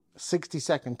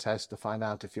60-second test to find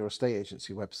out if your estate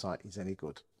agency website is any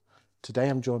good. Today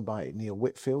I'm joined by Neil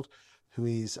Whitfield, who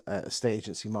is an estate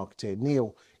agency marketeer.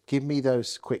 Neil, give me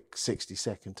those quick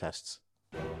 60-second tests.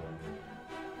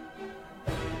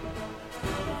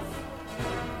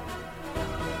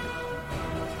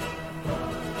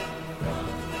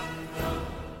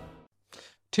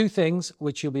 Two things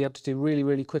which you'll be able to do really,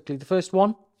 really quickly. The first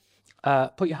one,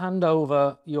 put your hand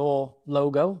over your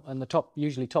logo and the top,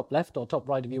 usually top left or top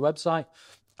right of your website,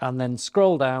 and then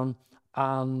scroll down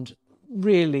and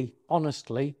really,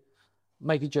 honestly,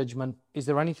 make a judgment. Is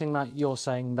there anything that you're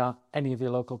saying that any of your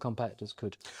local competitors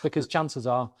could? Because chances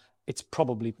are it's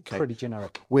probably pretty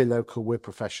generic. We're local, we're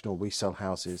professional, we sell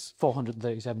houses.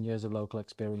 437 years of local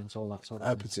experience, all that sort of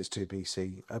Open thing. since 2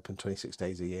 BC, open 26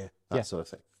 days a year, that sort of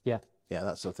thing. Yeah. Yeah,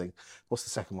 that sort of thing. What's the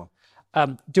second one?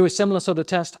 Do a similar sort of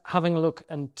test, having a look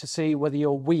and to see whether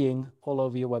you're weing all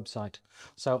over your website.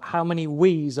 So how many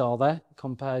we's are there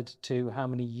compared to how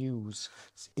many you's?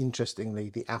 Interestingly,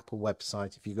 the Apple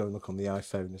website, if you go and look on the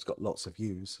iPhone, it's got lots of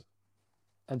you's.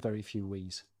 And very few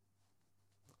we's.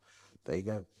 There you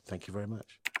go. Thank you very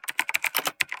much.